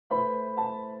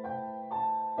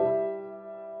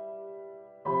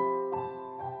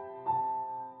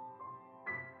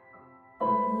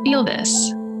Feel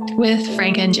This with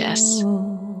Frank and Jess.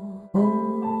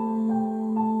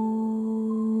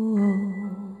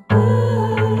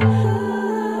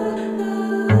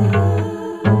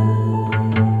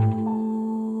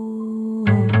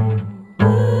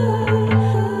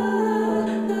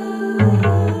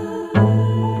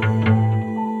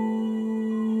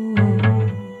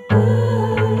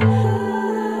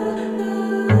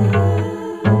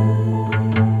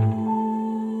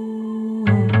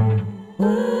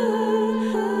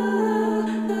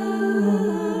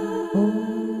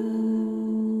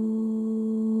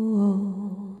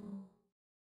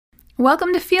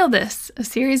 Welcome to Feel This, a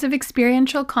series of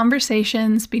experiential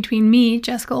conversations between me,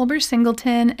 Jessica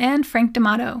Olber-Singleton, and Frank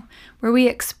D'Amato, where we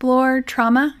explore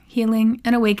trauma, healing,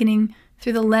 and awakening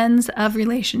through the lens of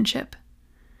relationship.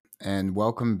 And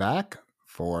welcome back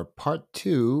for part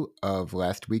 2 of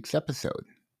last week's episode.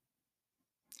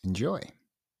 Enjoy.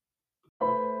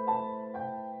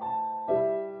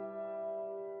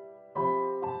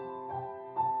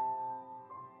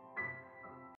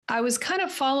 I was kind of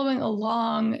following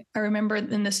along, I remember,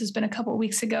 and this has been a couple of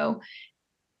weeks ago,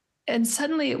 and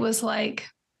suddenly it was like,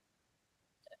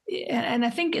 and I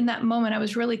think in that moment I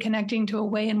was really connecting to a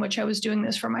way in which I was doing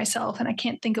this for myself, and I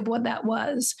can't think of what that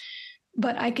was,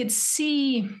 but I could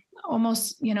see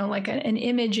almost, like an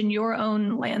image in your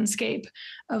own landscape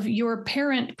of your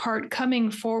parent part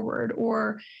coming forward,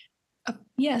 or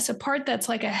a part that's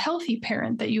like a healthy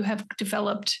parent that you have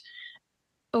developed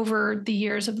over the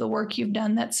years of the work you've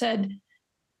done, that said,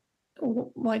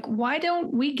 like, why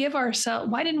didn't we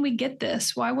get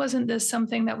this? Why wasn't this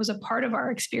something that was a part of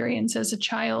our experience as a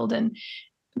child? And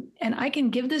I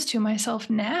can give this to myself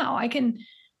now. I can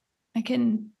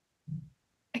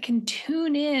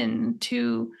tune in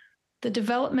to the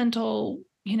developmental,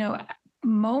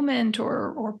 moment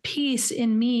or piece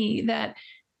in me that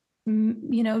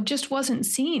just wasn't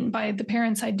seen by the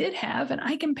parents I did have, and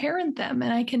I can parent them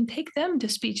and I can take them to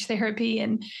speech therapy,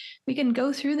 and we can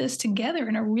go through this together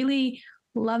in a really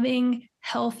loving,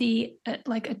 healthy,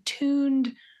 like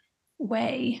attuned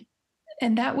way.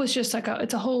 And that was just like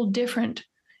it's a whole different,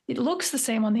 it looks the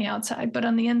same on the outside, but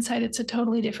on the inside, it's a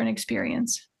totally different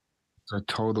experience. It's a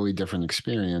totally different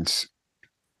experience.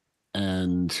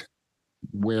 And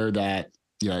where that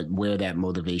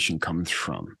motivation comes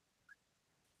from.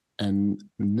 And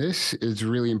this is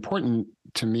really important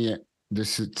to me.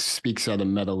 It speaks at a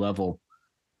meta level.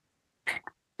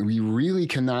 We really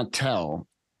cannot tell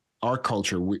our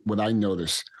culture, what I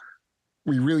notice,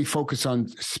 we really focus on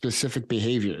specific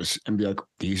behaviors and be like,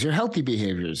 these are healthy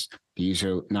behaviors. These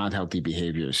are not healthy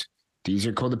behaviors. These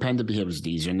are codependent behaviors.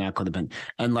 These are not codependent.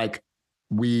 And like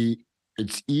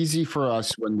it's easy for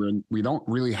us when we don't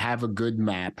really have a good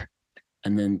map,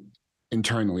 and then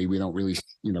internally we don't really,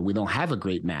 we don't have a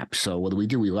great map. So what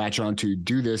do? We latch on to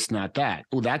do this, not that.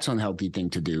 Oh, that's an unhealthy thing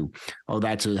to do. Oh,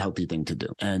 that's a healthy thing to do.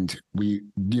 And we,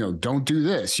 don't do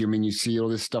this. You see all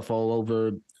this stuff all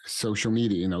over social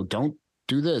media, don't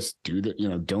do this, do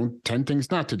that, don't 10 things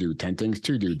not to do, 10 things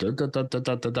to do, da, da, da, da,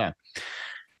 da, da, da.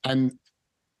 And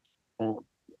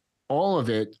all of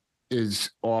it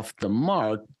is off the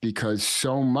mark because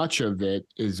so much of it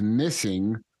is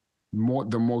missing.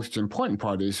 The most important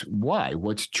part is why?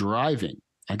 What's driving?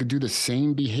 I could do the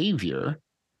same behavior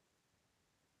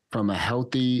from a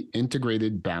healthy,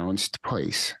 integrated, balanced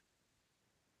place,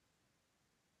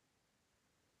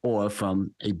 or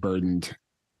from a burdened,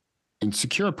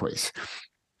 insecure place.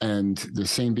 And the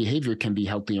same behavior can be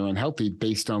healthy or unhealthy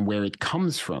based on where it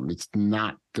comes from. It's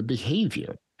not the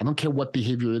behavior. I don't care what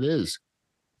behavior it is.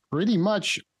 Pretty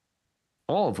much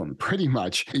all of them, pretty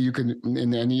much. You can,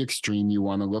 in any extreme you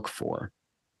want to look for,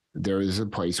 there is a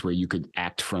place where you could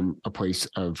act from a place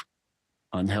of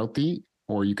unhealthy,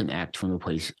 or you can act from a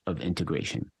place of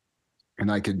integration. And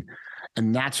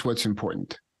that's what's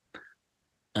important.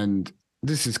 And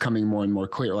this is coming more and more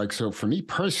clear. Like, so for me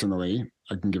personally,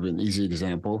 I can give an easy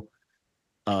example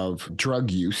of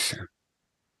drug use.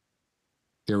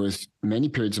 There was many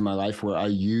periods in my life where I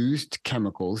used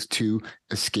chemicals to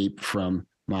escape from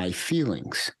my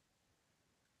feelings,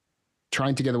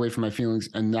 trying to get away from my feelings,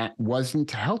 and that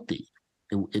wasn't healthy.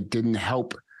 It didn't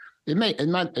help.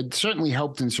 It certainly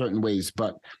helped in certain ways,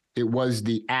 but it was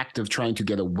the act of trying to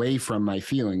get away from my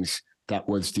feelings that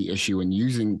was the issue.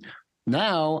 And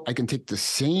now I can take the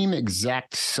same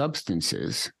exact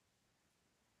substances,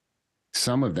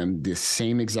 some of them the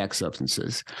same exact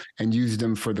substances, and use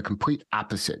them for the complete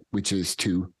opposite, which is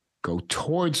to go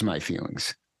towards my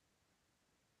feelings.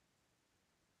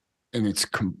 And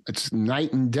it's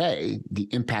night and day, the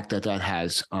impact that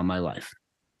has on my life.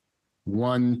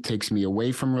 One takes me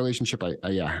away from relationship.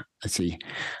 I see.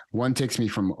 One takes me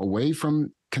from away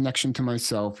from connection to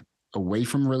myself, away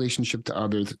from relationship to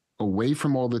others, away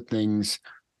from all the things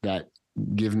that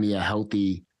give me a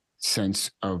healthy sense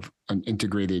of an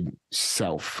integrated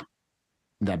self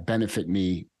that benefit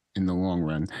me in the long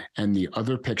run. And the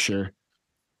other picture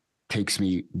takes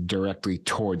me directly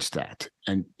towards that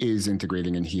and is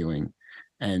integrating and healing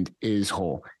and is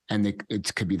whole. And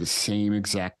it could be the same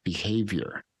exact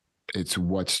behavior. It's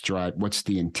what's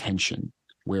the intention?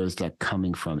 Where is that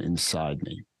coming from inside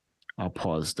me? I'll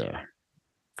pause there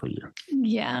for you.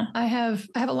 Yeah, I have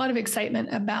a lot of excitement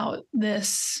about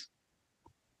this.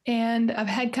 And I've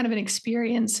had kind of an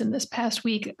experience in this past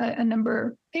week, a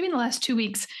number, maybe in the last 2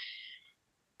 weeks,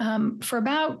 for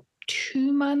about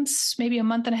 2 months, maybe a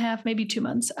month and a half, maybe 2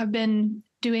 months. I've been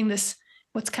doing this,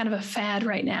 what's kind of a fad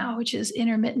right now, which is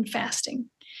intermittent fasting.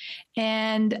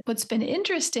 And what's been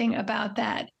interesting about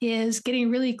that is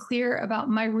getting really clear about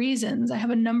my reasons. I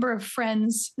have a number of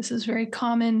friends. This is very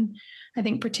common, I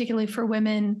think, particularly for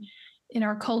women in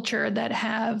our culture that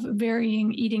have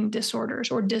varying eating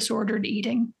disorders or disordered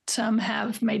eating. Some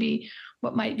have maybe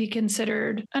what might be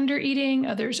considered undereating,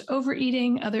 others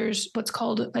overeating, others what's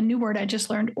called a new word I just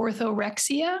learned,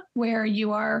 orthorexia, where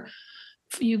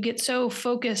you get so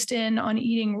focused in on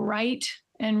eating right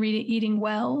and eating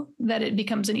well that it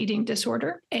becomes an eating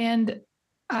disorder. And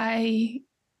I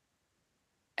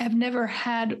have never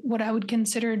had what I would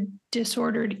consider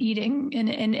disordered eating in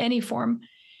any form.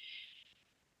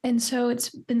 And so it's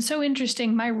been so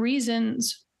interesting. My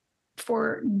reasons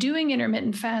for doing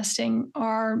intermittent fasting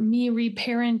are me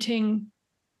reparenting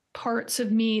parts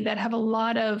of me that have a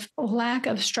lot of lack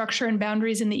of structure and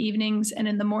boundaries in the evenings and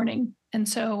in the morning. And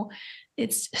so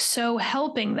it's so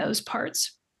helping those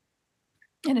parts.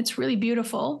 And it's really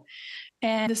beautiful.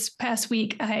 And this past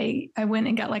week, I went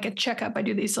and got like a checkup. I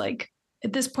do these like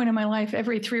at this point in my life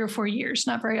every 3 or 4 years,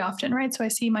 not very often, right? So I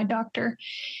see my doctor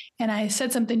and I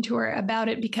said something to her about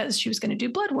it because she was going to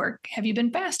do blood work. Have you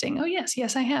been fasting? Oh,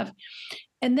 yes, I have.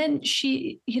 And then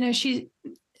she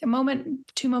a moment,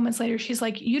 2 moments later, she's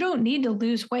like, you don't need to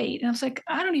lose weight. And I was like,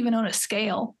 I don't even own a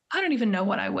scale. I don't even know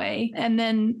what I weigh. And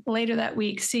then later that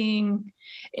week,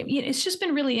 it's just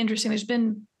been really interesting. There's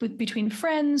been between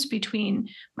friends, between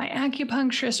my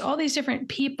acupuncturist, all these different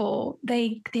people,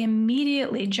 they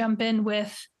immediately jump in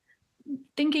with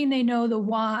thinking they know the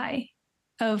why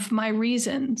of my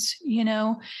reasons,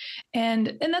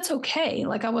 and that's okay.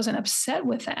 Like I wasn't upset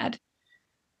with that.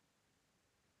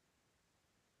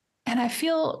 And I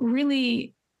feel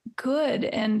really good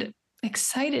and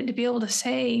excited to be able to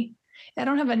say, I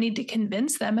don't have a need to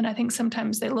convince them. And I think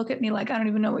sometimes they look at me like, I don't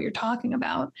even know what you're talking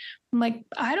about. I'm like,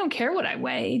 I don't care what I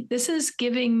weigh. This is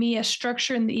giving me a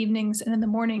structure in the evenings and in the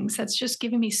mornings. That's just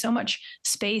giving me so much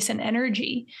space and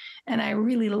energy. And I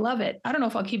really love it. I don't know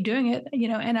if I'll keep doing it,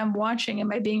 and I'm watching,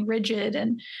 am I being rigid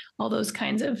and all those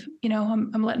kinds of,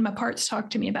 I'm letting my parts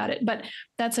talk to me about it. But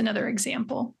that's another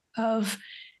example of,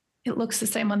 it looks the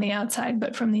same on the outside,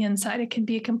 but from the inside, it can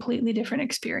be a completely different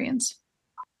experience.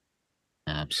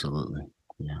 Absolutely.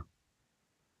 Yeah.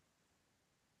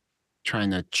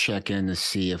 Trying to check in to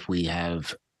see if we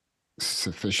have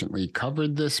sufficiently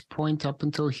covered this point up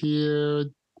until here.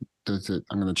 I'm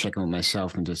going to check in with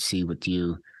myself and just see with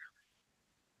you.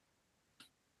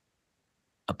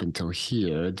 Up until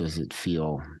here, does it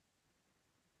feel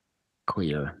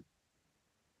clear?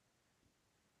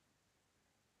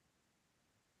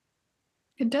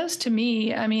 It does to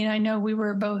me. I mean, I know we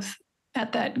were both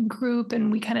at that group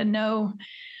and we kind of know,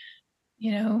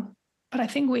 but I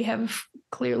think we have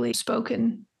clearly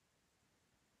spoken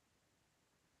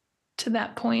to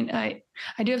that point. I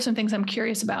do have some things I'm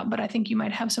curious about, but I think you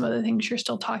might have some other things you're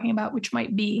still talking about, which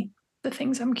might be the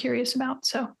things I'm curious about.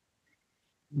 So,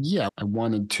 yeah, I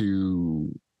wanted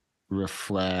to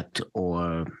reflect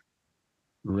or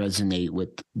resonate with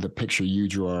the picture you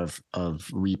draw of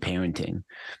reparenting.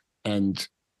 And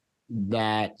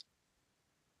that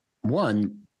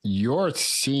one, you're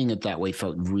seeing it that way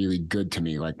felt really good to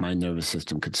me. Like my nervous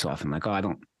system could soften. Like, oh, I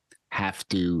don't have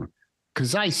to,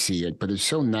 because I see it, but it's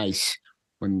so nice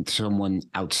when someone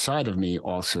outside of me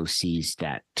also sees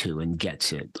that too and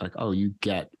gets it. Like, oh, you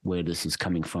get where this is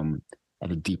coming from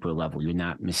at a deeper level. You're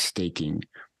not mistaking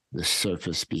the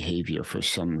surface behavior for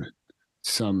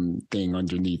something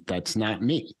underneath that's not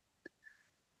me.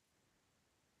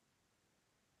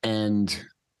 And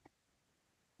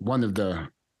one of the,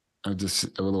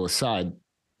 just a little aside,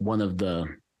 one of the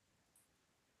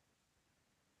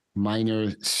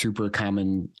minor super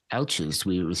common ouches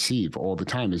we receive all the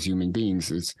time as human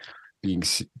beings is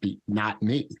not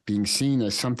me, being seen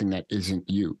as something that isn't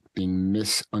you, being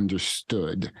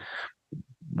misunderstood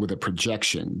with a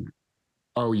projection.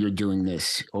 Oh, you're doing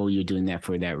this, or you're doing that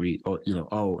for that reason,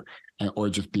 or, or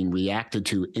just being reacted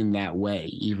to in that way,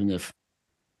 even if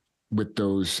with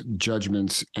those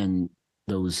judgments and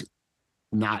those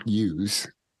not yous,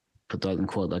 put that in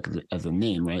quote, like as a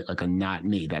name, right? Like a not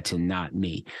me, that's a not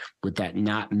me. With that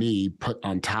not me put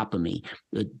on top of me,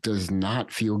 it does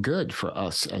not feel good for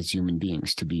us as human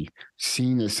beings to be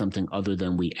seen as something other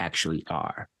than we actually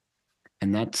are.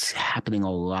 And that's happening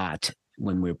a lot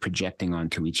when we're projecting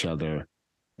onto each other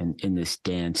and in this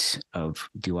dance of,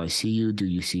 do I see you? Do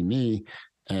you see me?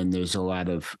 And there's a lot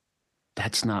of,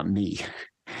 that's not me.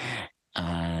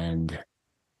 And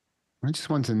I just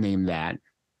want to name that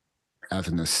as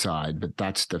an aside, but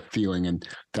that's the feeling. And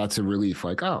that's a relief,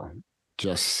 like, oh,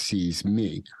 just sees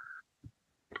me.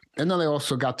 And then I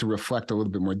also got to reflect a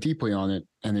little bit more deeply on it.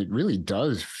 And it really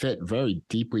does fit very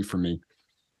deeply for me.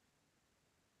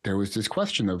 There was this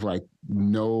question of like,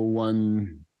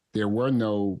 there were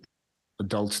no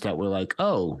adults that were like,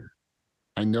 oh,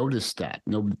 I noticed that.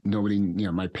 Nobody,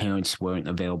 my parents weren't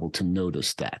available to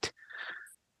notice that.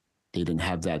 They didn't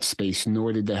have that space,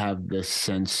 nor did they have this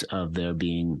sense of there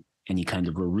being any kind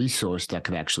of a resource that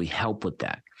could actually help with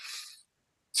that.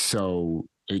 So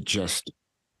it just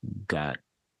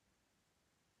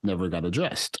never got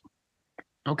addressed.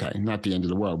 Okay, not the end of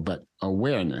the world, but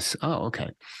awareness. Oh, okay.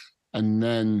 And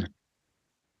then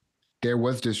there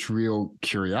was this real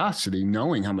curiosity,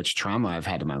 knowing how much trauma I've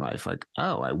had in my life. Like,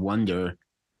 oh, I wonder,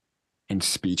 and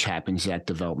speech happens at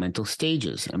developmental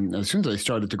stages. And as soon as I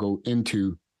started to go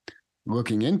into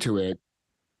looking into it,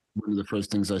 one of the first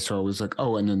things I saw was like,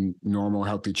 oh, in a normal,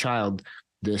 healthy child,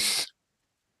 this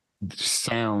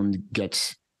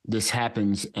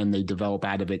happens and they develop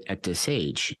out of it at this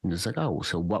age. And it's like, oh,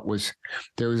 so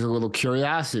there was a little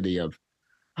curiosity of,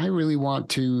 I really want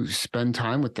to spend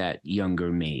time with that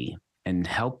younger me and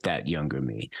help that younger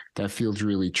me. That feels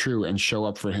really true, and show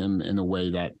up for him in a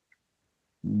way that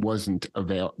wasn't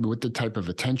available, with the type of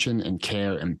attention and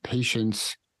care and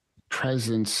patience,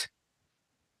 presence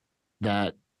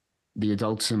that the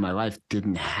adults in my life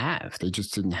didn't have. They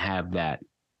just didn't have that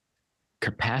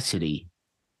capacity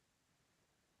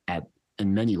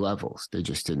in many levels. They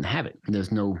just didn't have it. And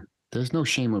there's no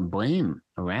shame or blame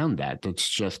around that. That's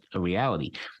just a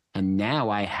reality. And now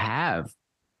I have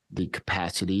the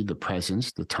capacity, the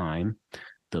presence, the time,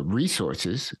 the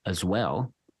resources as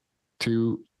well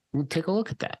to take a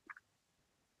look at that.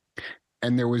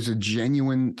 And there was a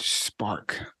genuine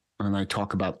spark when I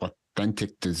talk about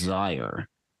authentic desire.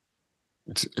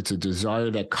 It's a desire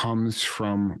that comes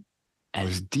from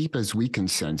as deep as we can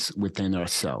sense within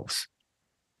ourselves,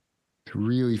 to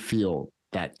really feel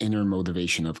that inner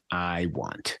motivation of, I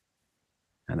want.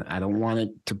 And I don't want it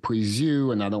to please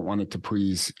you, and I don't want it to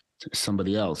please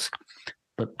somebody else,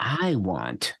 but I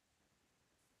want.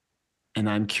 And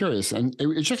I'm curious. And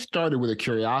it just started with a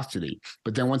curiosity.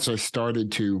 But then once I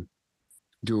started to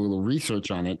do a little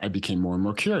research on it, I became more and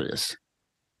more curious.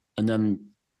 And then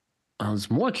I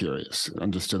was more curious,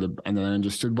 and then I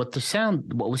understood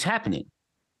what was happening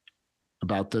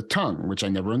about the tongue, which I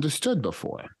never understood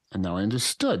before. And now I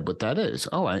understood what that is.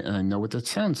 Oh, I know what that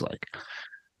sounds like.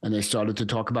 And they started to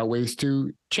talk about ways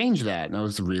to change that. And I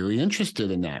was really interested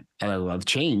in that. And I love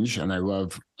change. And I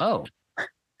love,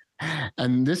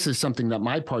 and this is something that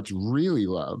my parts really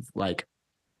love, like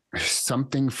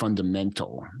something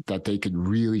fundamental that they could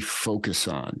really focus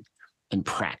on and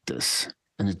practice.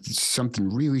 And it's something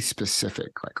really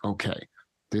specific, like, okay,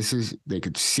 they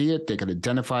could see it, they could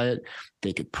identify it,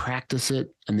 they could practice it.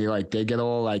 And they get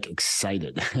all like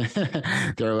excited.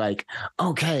 They're like,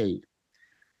 okay.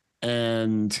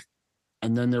 And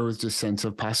then there was this sense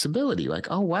of possibility, like,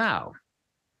 oh, wow,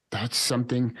 that's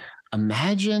something.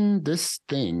 Imagine this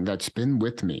thing that's been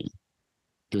with me,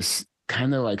 this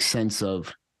kind of like sense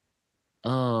of,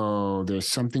 oh, there's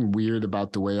something weird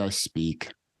about the way I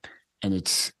speak, and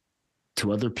it's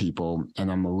to other people,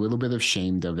 and I'm a little bit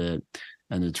ashamed of it.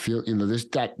 And it feels, there's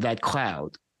that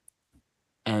cloud,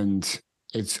 and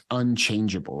it's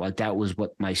unchangeable. Like that was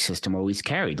what my system always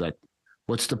carried. Like,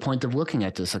 what's the point of looking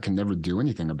at this? I can never do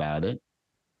anything about it.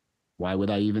 Why would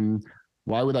I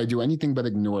do anything but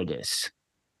ignore this?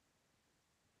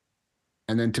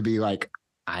 And then to be like,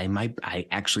 I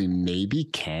actually maybe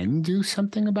can do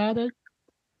something about it.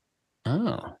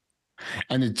 Oh.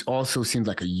 And it also seems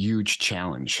like a huge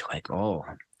challenge. Like, oh,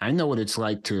 I know what it's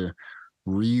like to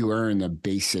relearn a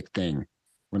basic thing.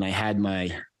 When I had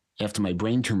after my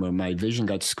brain tumor, my vision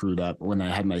got screwed up when I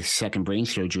had my second brain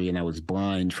surgery, and I was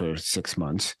blind for 6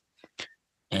 months.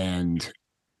 And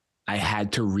I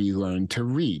had to relearn to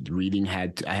read. I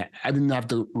didn't have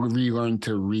to relearn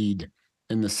to read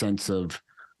in the sense of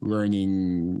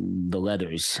learning the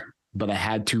letters, but I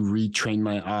had to retrain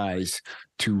my eyes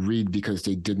to read because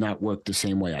they did not work the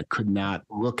same way. I could not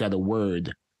look at a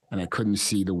word and I couldn't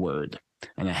see the word.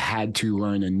 And I had to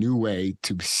learn a new way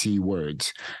to see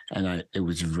words. And it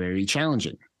was very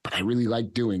challenging, but I really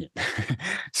liked doing it.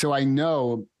 So I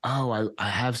know, I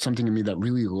have something in me that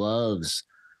really loves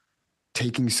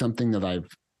taking something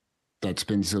that's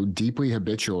been so deeply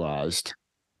habitualized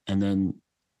and then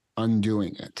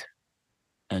undoing it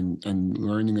and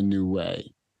learning a new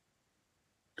way.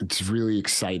 It's really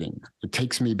exciting. It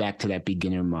takes me back to that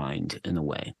beginner mind in a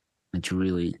way. It's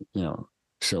really,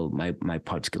 so my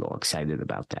parts get all excited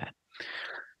about that.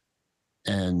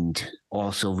 And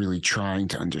also really trying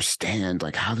to understand,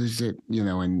 like, how does it,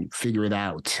 and figure it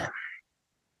out.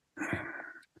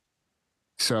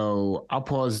 So I'll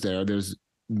pause there.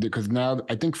 Because now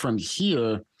I think from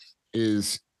here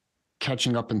is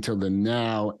catching up until the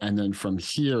now. And then from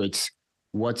here, it's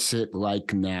what's it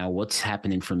like now? What's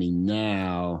happening for me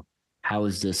now? How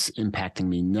is this impacting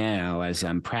me now as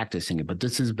I'm practicing it? But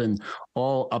this has been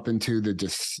all up into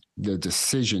the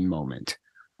decision moment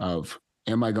of,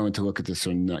 am I going to look at this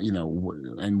or not?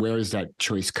 And where is that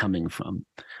choice coming from?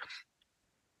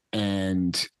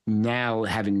 And now,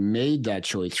 having made that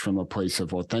choice from a place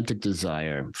of authentic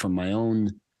desire, from my own,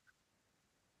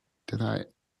 I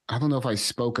don't know if I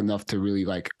spoke enough to really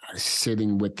like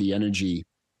sitting with the energy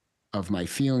of my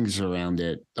feelings around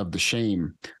it, of the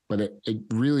shame, but it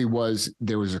really was,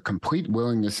 there was a complete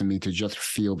willingness in me to just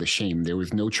feel the shame. There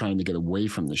was no trying to get away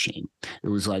from the shame. It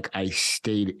was like I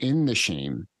stayed in the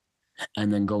shame,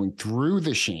 and then going through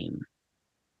the shame,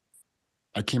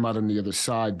 I came out on the other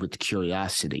side with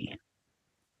curiosity.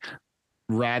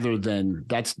 Rather than,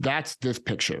 that's this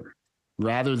picture,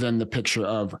 rather than the picture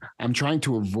of, I'm trying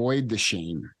to avoid the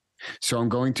shame, so I'm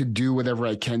going to do whatever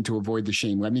I can to avoid the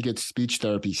shame. Let me get speech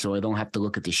therapy so I don't have to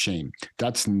look at the shame.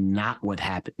 That's not what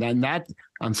happened. And that,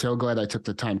 I'm so glad I took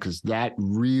the time, because that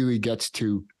really gets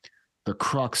to the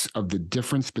crux of the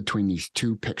difference between these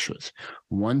two pictures.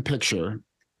 One picture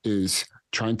is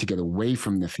trying to get away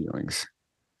from the feelings.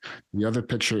 The other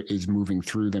picture is moving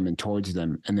through them and towards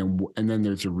them. And then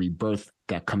there's a rebirth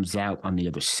that comes out on the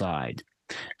other side,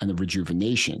 and a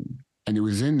rejuvenation. And it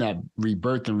was in that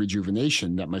rebirth and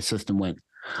rejuvenation that my system went,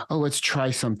 oh, let's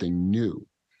try something new.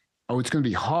 Oh, it's going to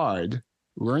be hard.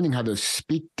 Learning how to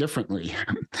speak differently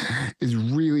is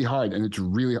really hard. And it's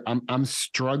really, I'm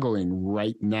struggling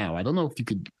right now. I don't know if you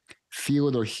could feel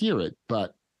it or hear it,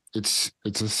 but it's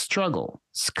a struggle.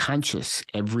 It's conscious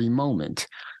every moment,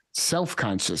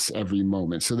 self-conscious every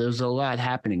moment. So there's a lot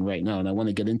happening right now. And I want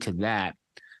to get into that,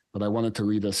 but I wanted to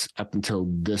lead us up until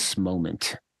this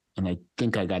moment. And I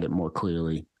think I got it more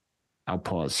clearly. I'll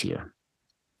pause here.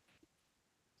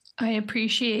 I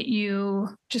appreciate you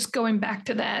just going back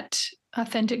to that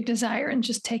authentic desire and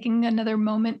just taking another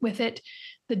moment with it,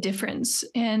 the difference,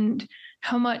 and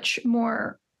how much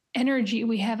more energy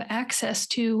we have access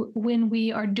to when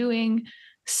we are doing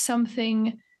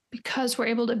something, because we're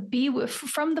able to be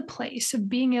from the place of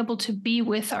being able to be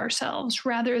with ourselves,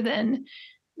 rather than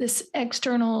this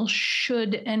external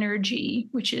should energy,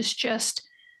 which is just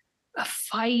a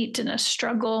fight and a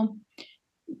struggle.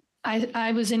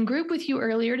 I was in group with you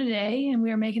earlier today, and we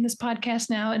were making this podcast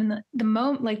now. And the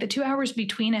moment, like the 2 hours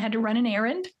between, I had to run an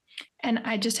errand, and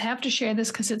I just have to share this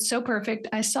because it's so perfect.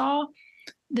 I saw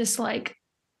this like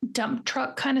dump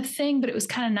truck kind of thing, but it was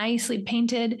kind of nicely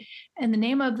painted, and the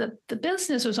name of the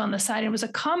business was on the side. It was a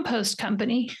compost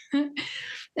company.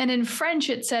 And in French,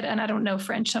 it said, and I don't know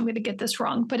French, so I'm going to get this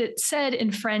wrong, but it said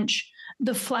in French,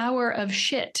 the flower of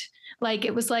shit. Like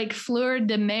it was like fleur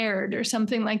de merde or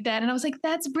something like that. And I was like,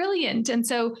 that's brilliant. And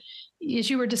so as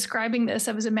you were describing this,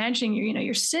 I was imagining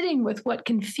you're sitting with what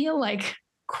can feel like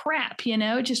crap,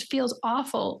 it just feels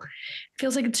awful. It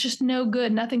feels like it's just no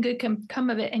good. Nothing good can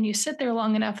come of it. And you sit there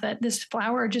long enough that this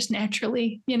flower just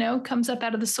naturally, comes up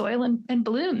out of the soil and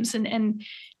blooms and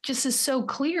just is so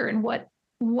clear in what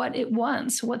it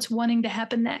wants, what's wanting to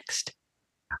happen next.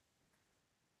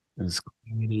 There's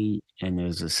clarity, and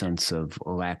there's a sense of a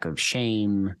lack of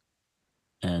shame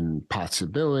and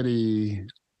possibility,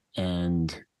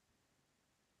 and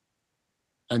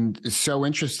it's so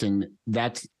interesting.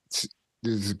 This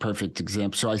is a perfect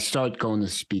example. So I start going to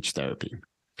speech therapy,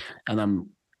 and I'm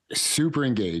super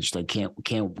engaged. I can't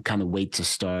kind of wait to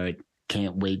start.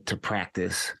 Can't wait to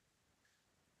practice.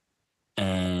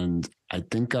 And I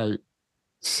think I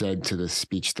said to the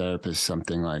speech therapist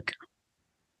something like,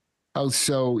 oh,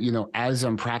 so, as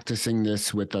I'm practicing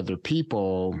this with other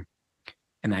people,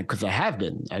 And because I have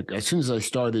been, as soon as I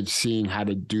started seeing how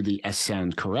to do the S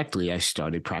sound correctly, I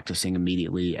started practicing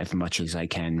immediately as much as I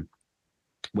can,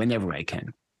 whenever I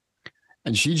can.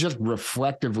 And she just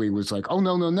reflectively was like, "Oh,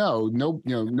 no,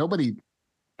 nobody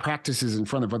practices in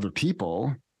front of other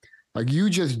people. Like, you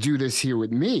just do this here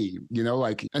with me,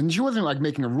 like." And she wasn't like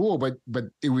making a rule, but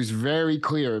it was very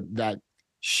clear that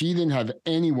she didn't have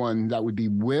anyone that would be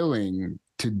willing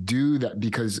to do that,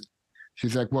 because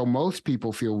she's like, well, most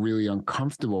people feel really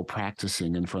uncomfortable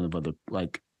practicing in front of other,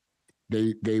 like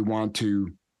they want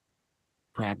to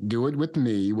do it with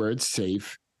me where it's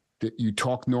safe, that you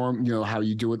talk how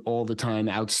you do it all the time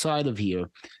outside of here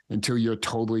until you're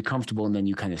totally comfortable. And then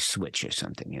you kind of switch or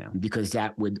something, because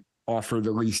that would offer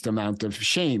the least amount of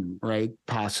shame, right,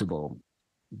 possible,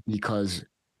 because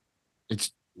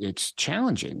it's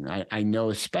challenging. I know,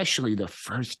 especially the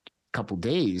first couple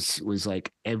days was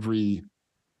like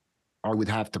I would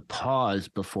have to pause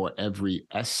before every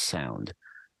S sound,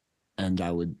 and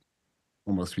I would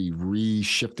almost be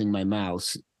re-shifting my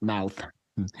mouth,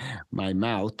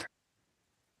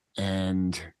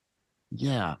 and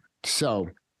yeah. So,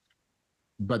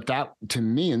 but that, to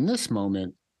me, in this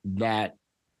moment, that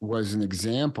was an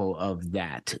example of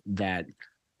that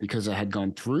because I had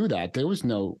gone through that, there was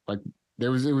no, like, it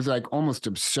was like almost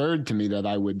absurd to me that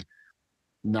I would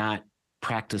not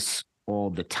practice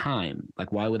all the time.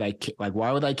 Like, why would I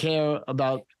care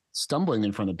about stumbling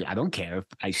in front of, I don't care if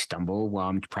I stumble while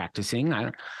I'm practicing.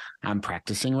 I'm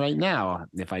practicing right now.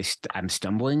 If I'm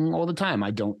stumbling all the time, I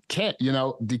don't care,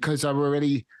 because I've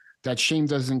already, that shame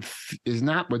is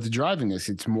not what's driving this.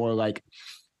 It's more like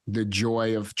the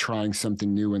joy of trying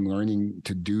something new and learning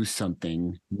to do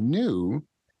something new.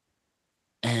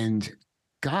 And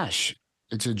gosh,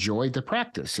 it's a joy to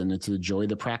practice, and it's a joy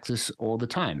to practice all the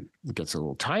time. It gets a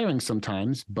little tiring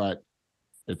sometimes, but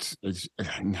it's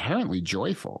inherently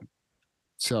joyful.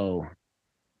 So,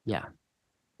 yeah.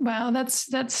 Wow, that's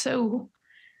so,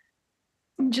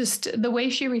 just the way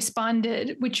she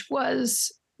responded, which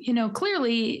was,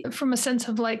 clearly from a sense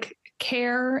of like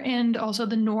care and also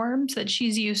the norms that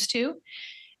she's used to.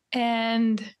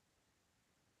 And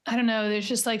I don't know, there's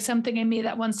just like something in me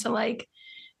that wants to like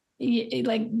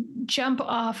jump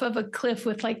off of a cliff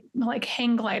with like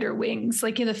hang glider wings.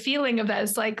 Like, the feeling of that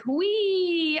is like,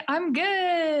 wee, I'm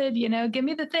good, give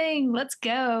me the thing, let's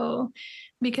go.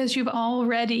 Because you've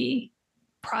already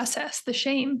processed the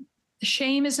shame. The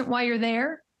shame isn't why you're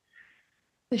there.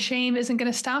 The shame isn't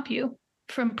going to stop you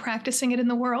from practicing it in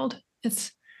the world.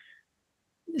 It's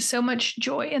so much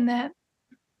joy in that.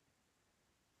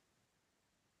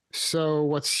 So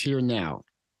what's here now?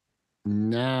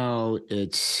 Now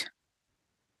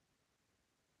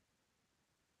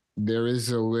there is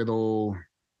the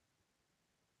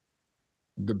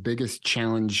biggest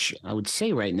challenge I would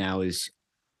say right now is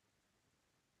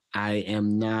I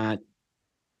am not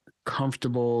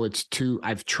comfortable.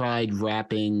 I've tried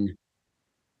rapping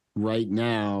right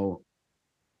now.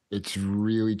 It's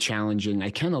really challenging.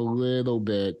 I can a little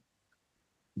bit,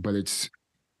 but it's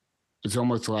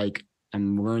almost like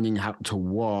I'm learning how to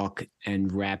walk,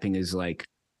 and rapping is like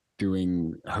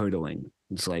doing hurdling.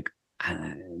 It's like,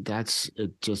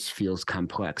 it just feels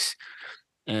complex.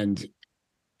 And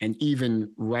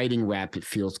even writing rap, it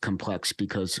feels complex,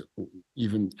 because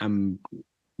even I'm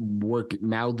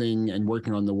mouthing and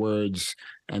working on the words,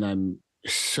 and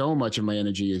so much of my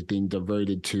energy is being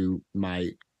diverted to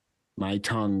my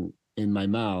tongue in my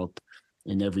mouth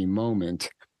in every moment,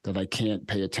 that I can't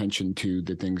pay attention to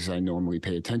the things I normally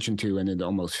pay attention to. And it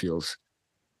almost feels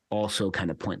also kind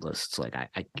of pointless. It's like,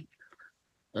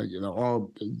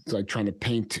 it's like trying to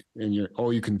paint, and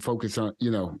all you can focus on,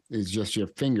 is just your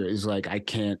finger. Is like, I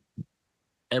can't,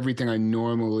 everything I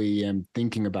normally am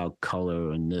thinking about,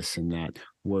 color and this and that,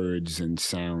 words and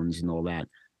sounds and all that.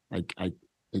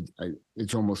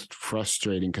 It's almost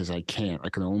frustrating, because I can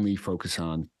only focus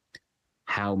on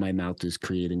how my mouth is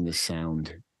creating this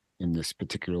sound in this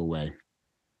particular way.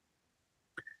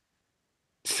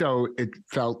 So it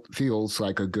feels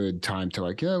like a good time to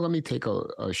let me take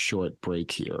a short break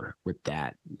here with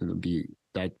that.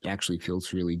 That actually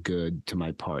feels really good to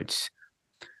my parts.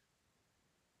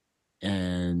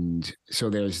 And so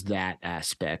there's that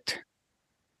aspect.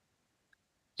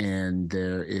 And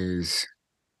there's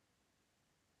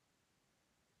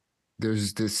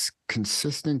this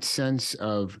consistent sense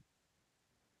of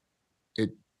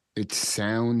it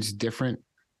sounds different.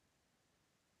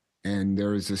 And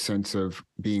there is a sense of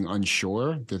being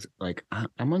unsure. That, like,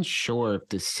 I'm unsure if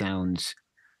this sounds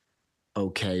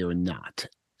okay or not.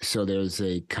 So there's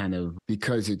a kind of,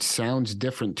 because it sounds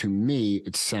different to me,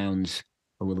 it sounds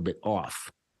a little bit off.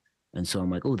 And so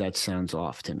I'm like, oh, that sounds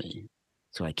off to me.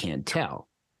 So I can't tell.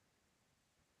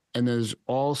 And there's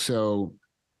also,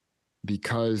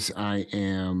 because I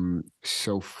am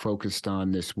so focused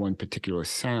on this one particular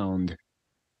sound,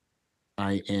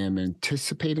 I am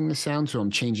anticipating the sound. So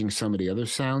I'm changing some of the other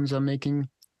sounds I'm making.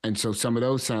 And so some of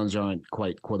those sounds aren't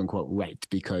quite, quote unquote, right,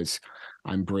 because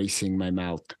I'm bracing my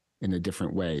mouth in a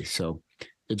different way. So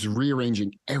it's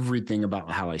rearranging everything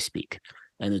about how I speak.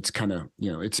 And it's kind of,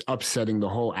 it's upsetting the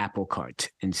whole apple cart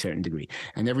in certain degree.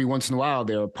 And every once in a while,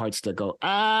 there are parts that go,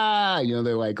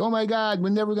 they're like, oh my God, we're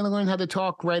never going to learn how to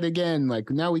talk right again. Like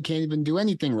now we can't even do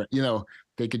anything right.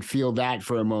 They could feel that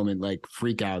for a moment, like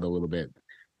freak out a little bit.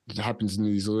 It happens in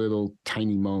these little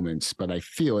tiny moments, but I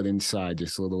feel it inside,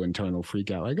 this little internal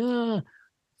freak out, like,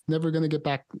 never going to get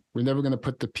back. We're never going to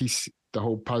put the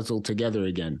whole puzzle together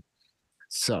again.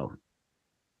 So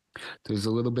there's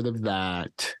a little bit of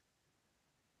that,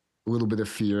 a little bit of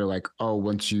fear, like, oh,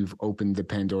 once you've opened the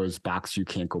Pandora's box, you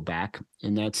can't go back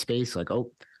in that space. Like,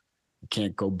 oh, you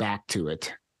can't go back to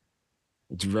it.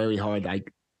 It's very hard.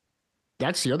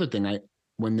 That's the other thing.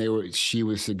 She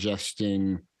was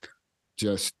suggesting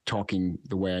just talking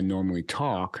the way I normally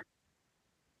talk,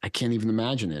 I can't even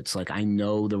imagine it. It's like I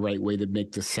know the right way to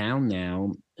make the sound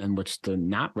now, and what's the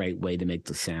not right way to make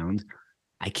the sound.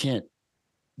 I can't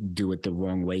do it the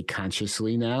wrong way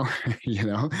consciously now.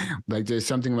 Like there's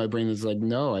something in my brain that's like,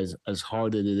 no, as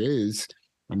hard as it is,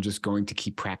 I'm just going to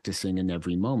keep practicing in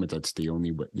every moment. That's the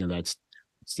only way, that's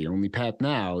the only path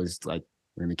now, is like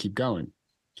we're going to keep going.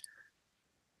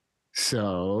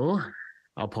 So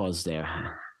I'll pause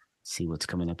there. See what's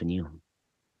coming up in you.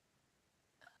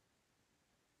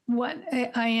 What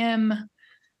I'm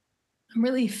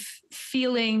really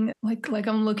feeling like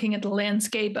I'm looking at the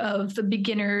landscape of the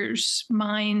beginner's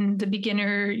mind, the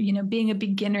beginner, being a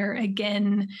beginner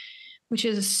again, which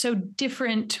is so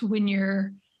different when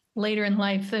you're later in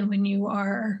life than when you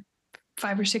are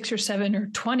 5 or 6 or 7 or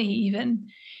 20 even.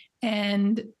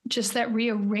 And just that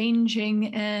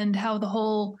rearranging and how the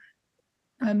whole,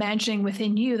 imagining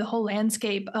within you, the whole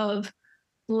landscape of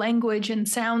language and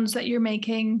sounds that you're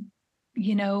making,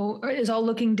 is all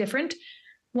looking different.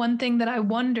 One thing that I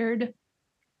wondered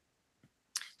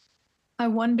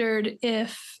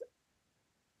if,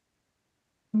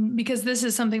 because this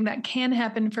is something that can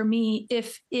happen for me,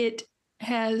 if it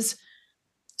has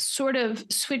sort of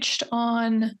switched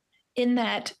on in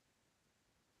that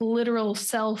literal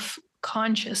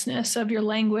self-consciousness of your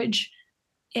language,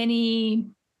 any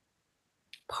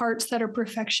parts that are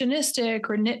perfectionistic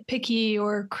or nitpicky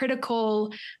or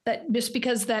critical, that just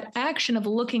because that action of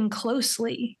looking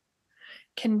closely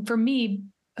can, for me,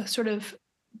 sort of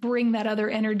bring that other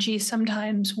energy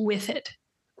sometimes with it.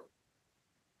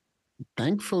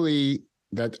 Thankfully,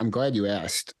 that I'm glad you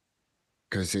asked,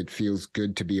 because it feels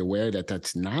good to be aware that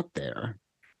that's not there.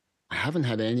 I haven't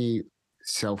had any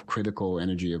self-critical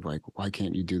energy of like, why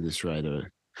can't you do this right? Or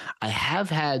I have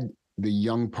had the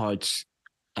young parts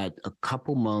at a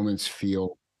couple moments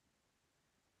feel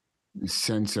the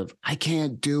sense of, I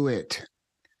can't do it.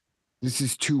 This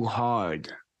is too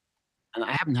hard. And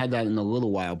I haven't had that in a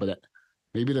little while, but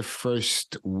maybe the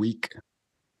first week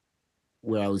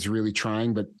where I was really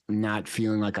trying, but not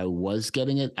feeling like I was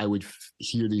getting it, I would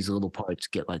hear these little parts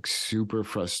get like super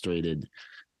frustrated.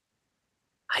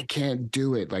 I can't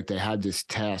do it. Like they had this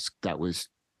task that was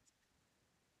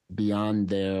beyond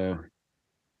their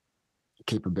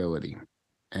capability.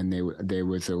 And there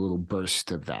was a little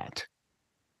burst of that.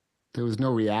 There was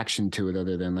no reaction to it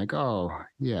other than like, oh,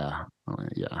 yeah,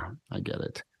 I get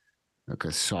it. Like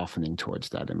a softening towards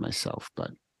that in myself.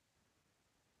 But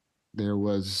there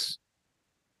was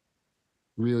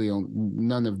really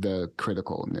none of the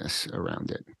criticalness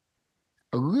around it.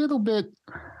 A little bit,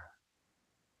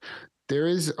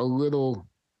 there's a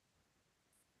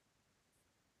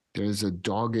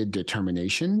dogged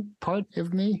determination part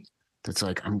of me that's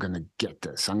like, I'm going to get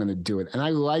this. I'm going to do it. And I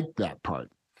like that part.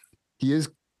 He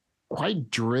is quite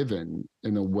driven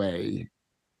in a way.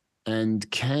 And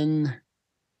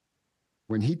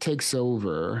when he takes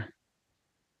over,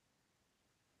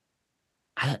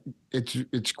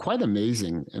 it's quite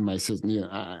amazing in my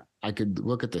system. I could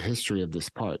look at the history of this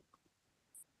part,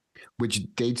 which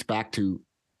dates back to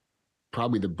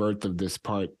probably the birth of this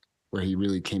part where he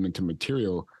really came into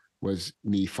material, was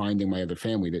me finding my other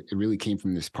family. That it really came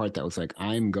from this part that was like,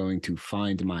 I'm going to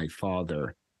find my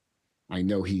father. I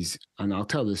know and I'll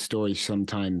tell this story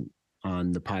sometime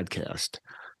on the podcast,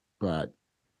 but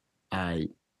I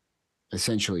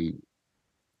essentially,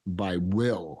 by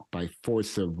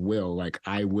force of will, like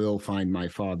I will find my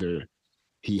father.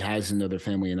 He has another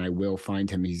family and I will find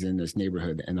him. He's in this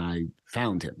neighborhood, and I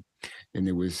found him. And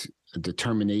it was a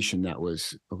determination that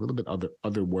was a little bit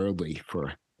otherworldly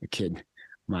for a kid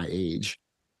my age.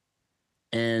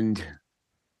 And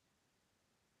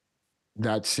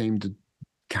that same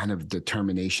kind of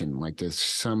determination, like there's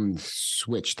some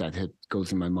switch that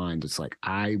goes in my mind. It's like,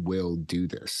 I will do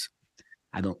this.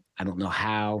 I don't know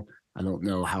how, I don't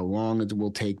know how long it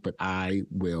will take, but I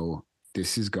will.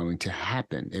 This is going to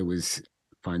happen. It was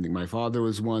finding my father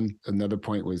was one. Another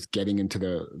point was getting into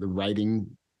the writing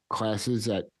classes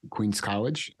at Queens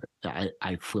College.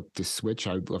 I flipped the switch.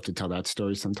 I'd love to tell that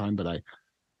story sometime, but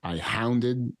I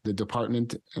hounded the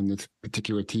department and this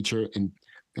particular teacher, and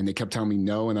they kept telling me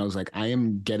no. And I was like, I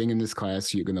am getting in this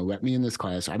class. You're going to let me in this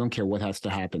class. I don't care what has to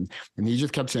happen. And he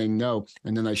just kept saying no.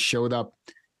 And then I showed up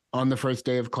on the first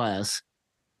day of class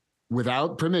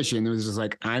without permission. It was just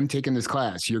like, I'm taking this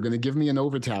class. You're going to give me an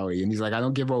overtally. And he's like, I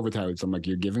don't give overtally. So I'm like,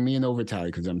 you're giving me an overtally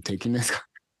because I'm taking this.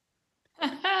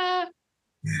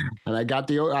 And I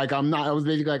got I was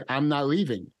basically like, I'm not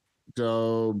leaving.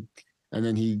 So, and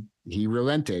then he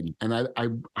relented. And I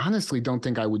honestly don't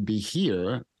think I would be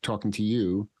here talking to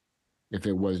you if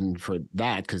it wasn't for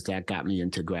that, because that got me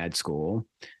into grad school.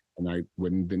 And I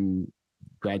wouldn't have been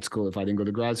grad school. If I didn't go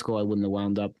to grad school, I wouldn't have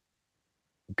wound up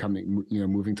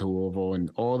moving to Louisville, and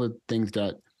all the things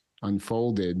that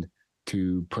unfolded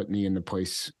to put me in the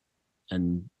place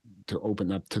and to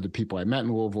open up to the people I met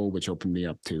in Louisville, which opened me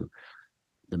up to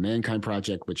the Mankind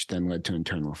Project, which then led to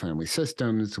Internal Family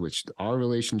Systems, which our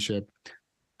relationship,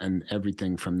 and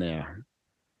everything from there.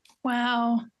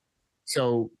 Wow.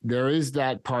 So there is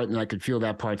that part, and I could feel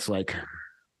that part's like,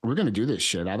 we're going to do this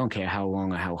shit. I don't care how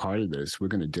long or how hard it is. We're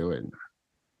going to do it.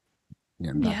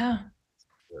 Yeah.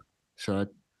 So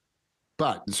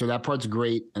that part's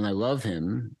great, and I love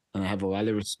him, and I have a lot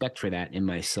of respect for that in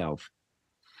myself.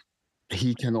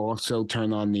 He can also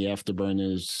turn on the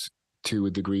afterburners to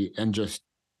a degree and just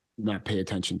not pay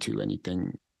attention to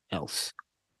anything else.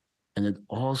 And it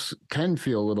also can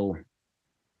feel a little,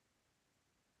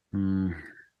 I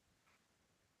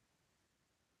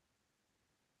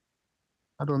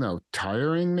don't know,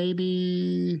 tiring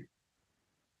maybe?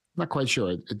 Not quite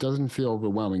sure. It doesn't feel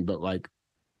overwhelming, but like,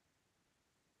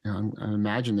 I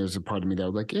imagine there's a part of me that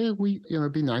would like, it'd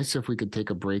be nice if we could take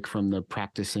a break from the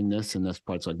practicing this. And this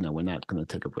part's like, no, we're not going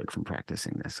to take a break from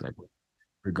practicing this. Like,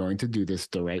 we're going to do this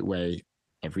the right way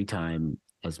every time,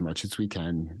 as much as we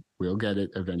can. We'll get it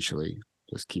eventually.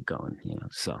 Just keep going,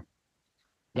 So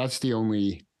that's the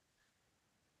only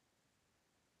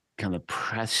kind of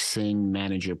pressing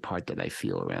manager part that I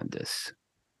feel around this.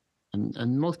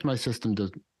 And most of my system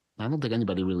I don't think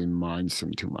anybody really minds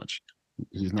him too much.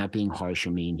 He's not being harsh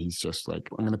or mean. He's just like,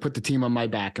 I'm going to put the team on my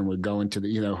back and we're going to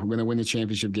we're going to win the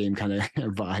championship game kind of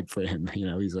vibe for him.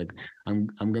 He's like, I'm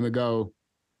going to go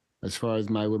as far as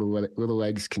my little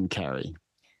legs can carry.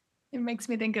 It makes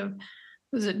me think of,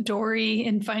 was it Dory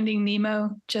in Finding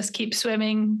Nemo? Just keep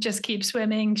swimming, just keep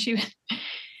swimming.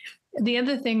 The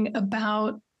other thing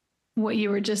about what you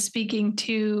were just speaking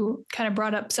to kind of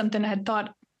brought up something I had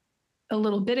thought a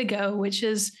little bit ago, which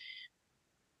is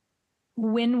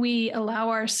when we allow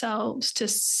ourselves to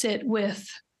sit with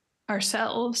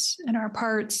ourselves and our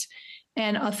parts,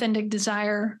 and authentic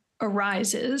desire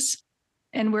arises,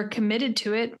 and we're committed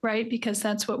to it, right? Because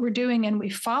that's what we're doing and we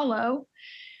follow.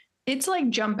 It's like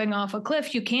jumping off a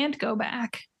cliff. You can't go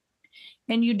back,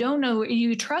 and you don't know,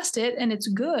 you trust it and it's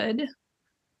good,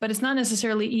 but it's not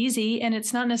necessarily easy. And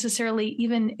it's not necessarily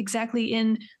even exactly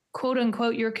in quote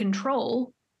unquote your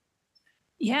control.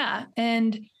 Yeah.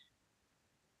 And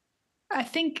I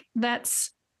think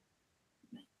that's,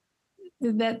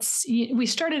 we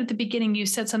started at the beginning. You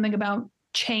said something about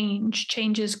change.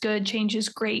 Change is good. Change is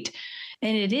great.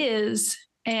 And it is.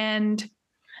 And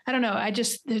I don't know. I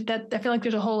feel like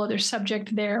there's a whole other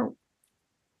subject there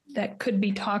that could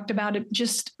be talked about. It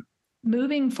just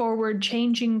moving forward,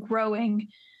 changing, growing.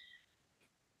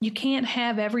 You can't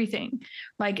have everything.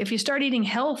 Like if you start eating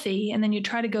healthy and then you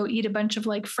try to go eat a bunch of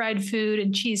like fried food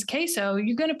and cheese queso,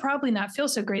 you're going to probably not feel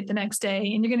so great the next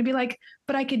day. And you're going to be like,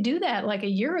 but I could do that like a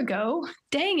year ago.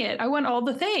 Dang it. I want all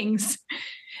the things.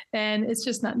 And it's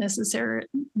just not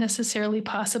necessarily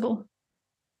possible.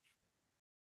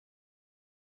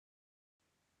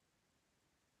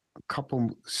 A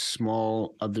couple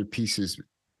small other pieces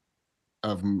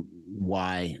of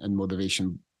why and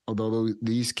motivation, although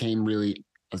these came really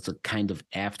as a kind of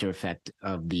after effect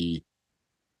of the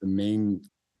main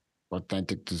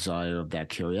authentic desire of that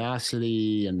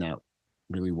curiosity and that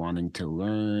really wanting to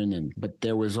learn. But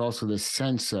there was also this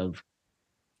sense of,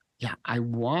 I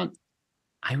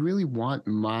really want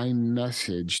my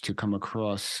message to come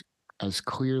across as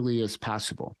clearly as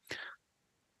possible.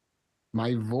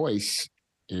 My voice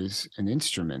is an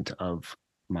instrument of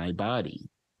my body,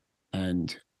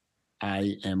 and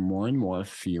I am more and more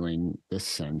feeling the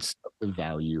sense of the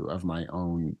value of my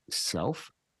own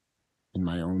self and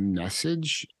my own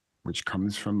message, which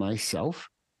comes from myself,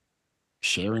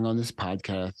 sharing on this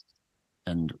podcast.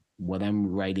 And what I'm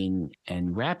writing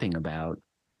and rapping about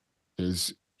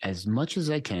is, as much as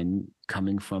I can,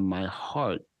 coming from my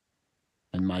heart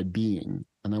and my being.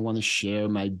 And I want to share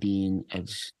my being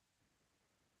as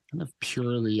kind of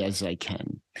purely as I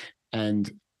can.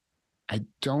 And I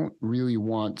don't really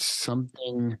want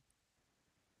something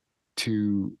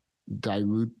to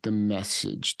dilute the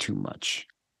message too much.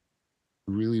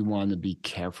 Really want to be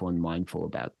careful and mindful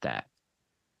about that.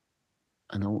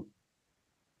 I don't,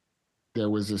 there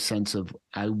was a sense of,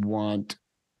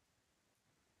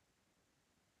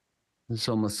 it's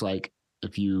almost like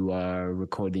if you are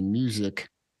recording music,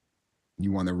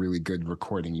 you want a really good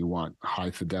recording. You want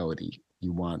high fidelity.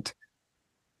 You want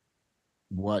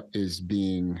what is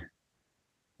being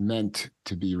meant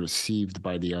to be received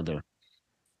by the other.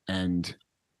 And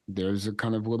there's a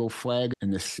kind of little flag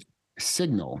in this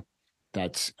signal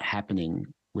that's happening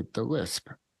with the Lisp.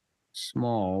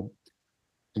 Small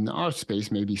in the art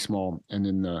space, maybe small, and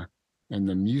in the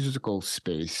musical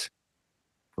space,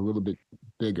 a little bit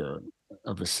bigger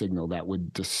of a signal that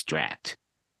would distract.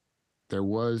 There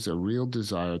was a real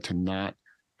desire to not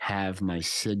have my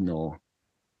signal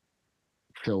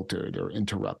filtered or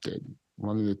interrupted. I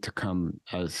wanted it to come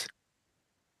as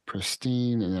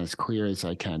pristine and as clear as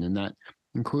I can. And that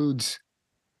includes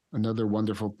another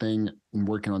wonderful thing in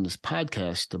working on this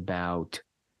podcast about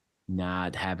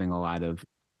not having a lot of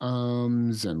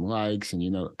ums and likes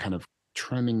and, kind of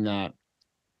trimming that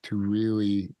to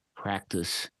really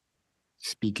practice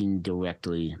speaking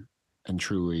directly and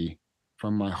truly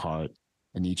from my heart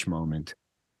in each moment,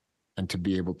 and to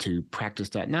be able to practice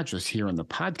that not just here on the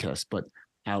podcast, but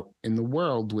out in the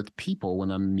world with people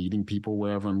when I'm meeting people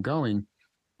wherever I'm going,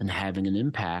 and having an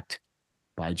impact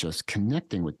by just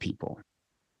connecting with people.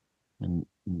 And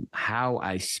how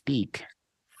I speak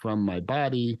from my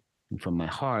body and from my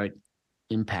heart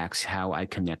impacts how I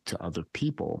connect to other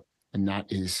people. And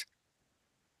that is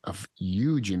of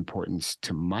huge importance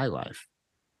to my life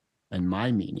and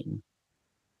my meaning.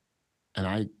 And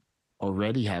I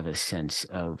already have a sense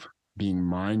of being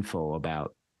mindful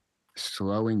about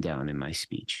slowing down in my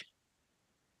speech,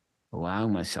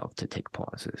 allowing myself to take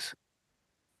pauses,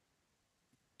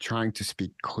 trying to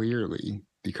speak clearly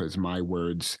because my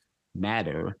words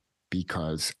matter,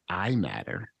 because I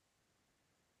matter.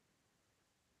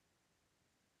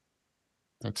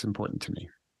 That's important to me.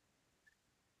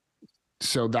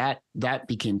 So that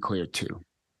became clear too.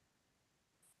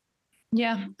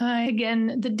 Yeah.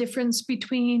 Again, the difference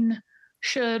between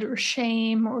should or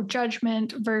shame or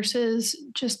judgment versus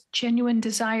just genuine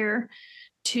desire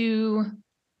to,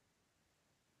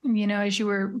 as you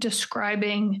were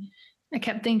describing, I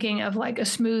kept thinking of like a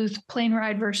smooth plane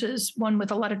ride versus one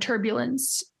with a lot of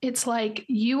turbulence. It's like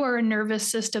you are a nervous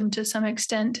system to some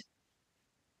extent,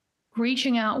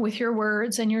 reaching out with your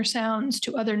words and your sounds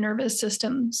to other nervous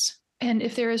systems. And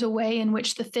if there is a way in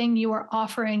which the thing you are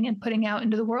offering and putting out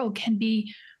into the world can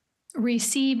be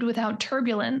received without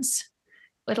turbulence,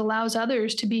 it allows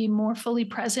others to be more fully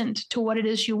present to what it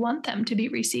is you want them to be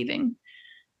receiving.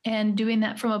 And doing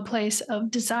that from a place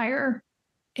of desire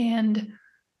and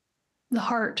the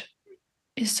heart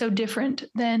is so different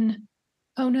than,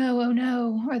 oh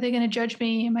no, are they going to judge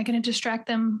me? Am I going to distract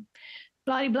them?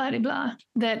 Blah, blah, blah, blah.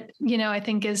 That, I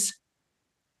think is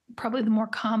probably the more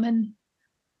common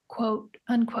quote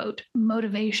unquote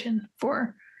motivation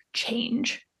for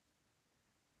change.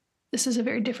 This is a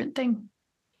very different thing.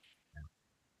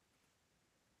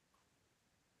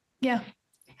 Yeah.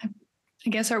 I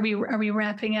guess are we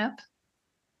wrapping up?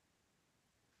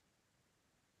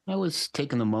 I was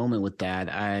taking a moment with that.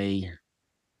 I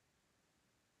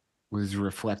was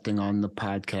reflecting on the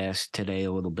podcast today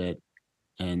a little bit,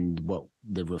 and what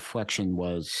the reflection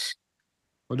was,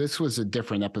 well, this was a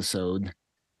different episode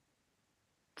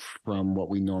from what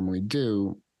we normally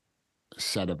do, a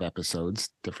set of episodes,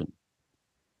 different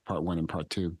part 1 and part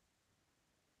 2,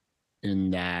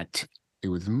 in that it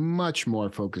was much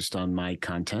more focused on my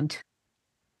content,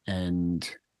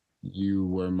 and you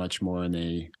were much more in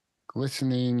a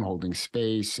listening, holding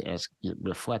space,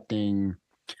 reflecting,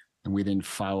 and we didn't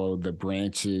follow the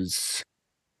branches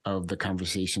of the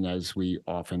conversation as we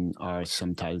often are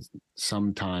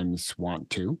sometimes want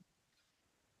to.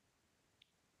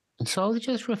 And so I was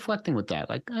just reflecting with that,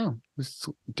 like, oh, it's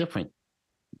different.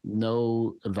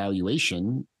 No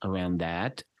evaluation around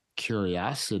that.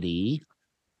 Curiosity,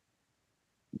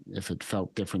 if it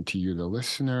felt different to you, the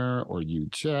listener, or you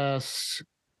just,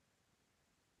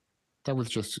 that was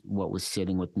just what was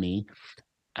sitting with me.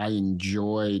 I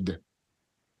enjoyed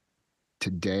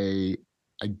today.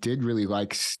 I did really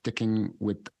like sticking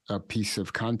with a piece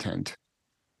of content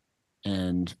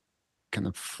and kind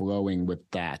of flowing with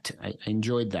that. I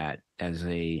enjoyed that as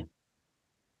a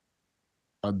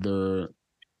other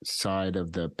side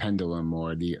of the pendulum,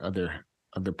 or the other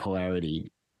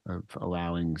polarity of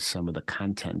allowing some of the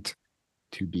content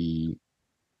to be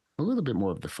a little bit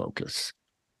more of the focus,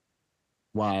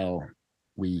 while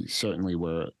we certainly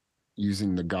were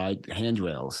using the guide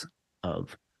handrails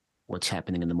of what's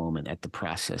happening in the moment at the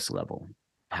process level,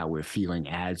 how we're feeling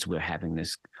as we're having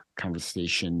this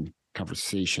conversation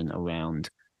around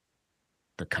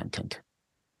the content.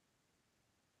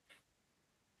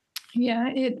 Yeah,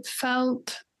 it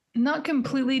felt not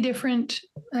completely different.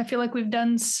 I feel like we've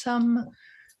done some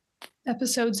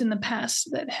episodes in the past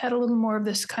that had a little more of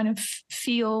this kind of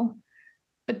feel,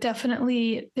 but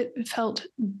definitely it felt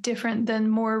different than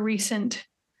more recent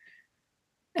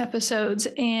episodes.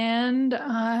 And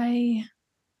I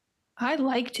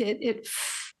liked it.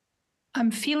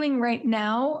 I'm feeling right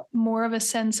now more of a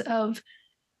sense of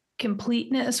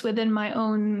completeness within my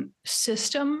own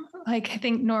system. Like, I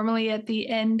think normally at the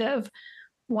end of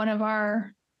one of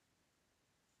our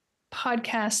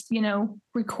podcast,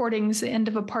 recordings, the end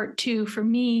of a part 2, for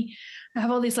me, I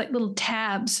have all these like little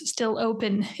tabs still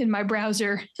open in my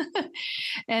browser.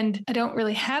 And I don't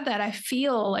really have that. I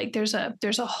feel like there's a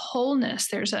wholeness,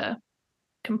 there's a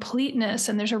completeness,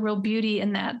 and there's a real beauty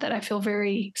in that I feel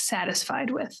very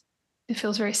satisfied with. It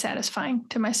feels very satisfying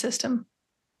to my system.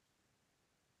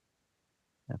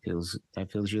 That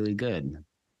feels really good.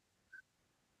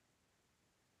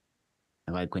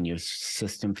 I like when your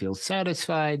system feels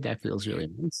satisfied. That feels really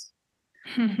nice.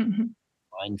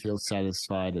 Mine feels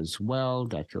satisfied as well.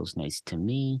 That feels nice to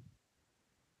me.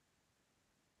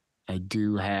 I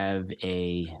do have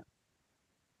a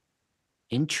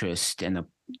interest, and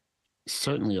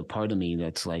certainly a part of me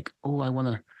that's like, oh,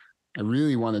 I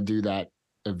really want to do that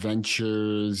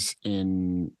adventures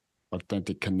in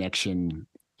authentic connection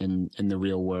in the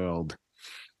real world.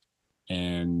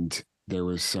 And there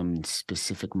was some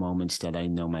specific moments that I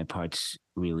know my parts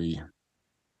really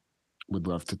would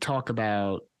love to talk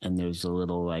about. And there's a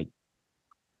little like,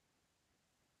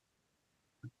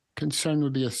 concern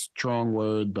would be a strong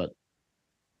word, but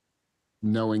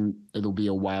knowing it'll be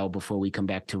a while before we come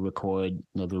back to record,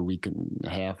 another week and a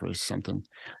half or something.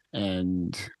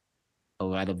 And a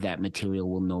lot of that material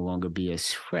will no longer be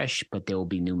as fresh, but there will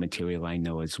be new material, I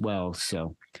know, as well.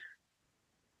 So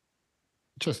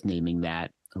just naming that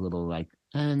a little, like,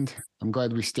 and I'm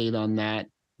glad we stayed on that.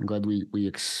 I'm glad we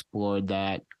explored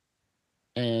that.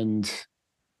 And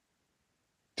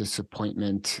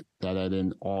disappointment that I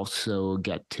didn't also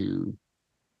get to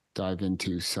dive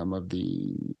into some of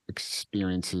the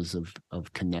experiences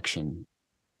of connection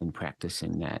and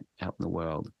practicing that out in the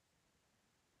world.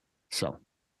 So.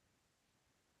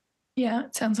 Yeah,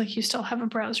 it sounds like you still have a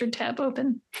browser tab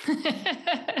open.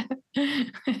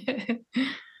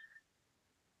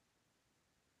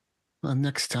 Well,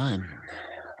 next time.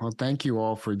 Well, thank you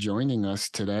all for joining us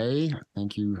today.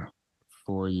 Thank you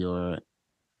for your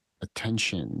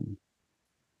attention,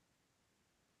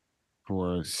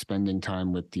 for spending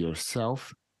time with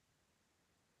yourself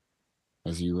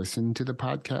as you listen to the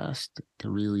podcast,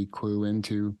 to really clue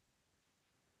into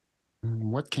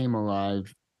what came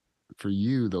alive for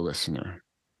you, the listener.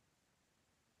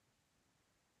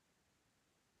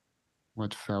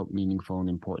 What felt meaningful and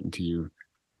important to you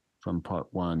from part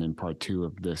 1 and part 2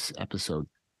 of this episode?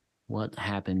 What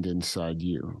happened inside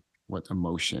you? What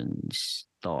emotions,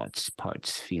 thoughts,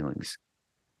 parts, feelings?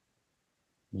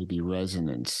 Maybe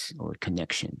resonance or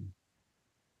connection.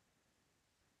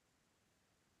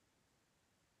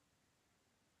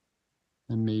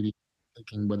 And maybe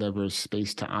taking whatever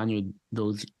space to honor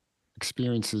those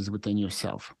experiences within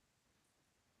yourself.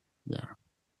 Yeah.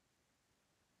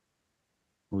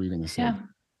 What were you going to say? Yeah.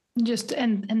 Just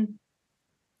and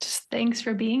just thanks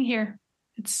for being here.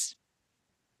 It's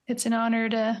an honor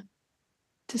to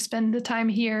spend the time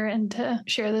here and to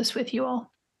share this with you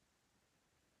all.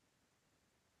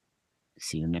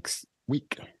 See you next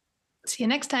week. See you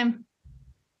next time.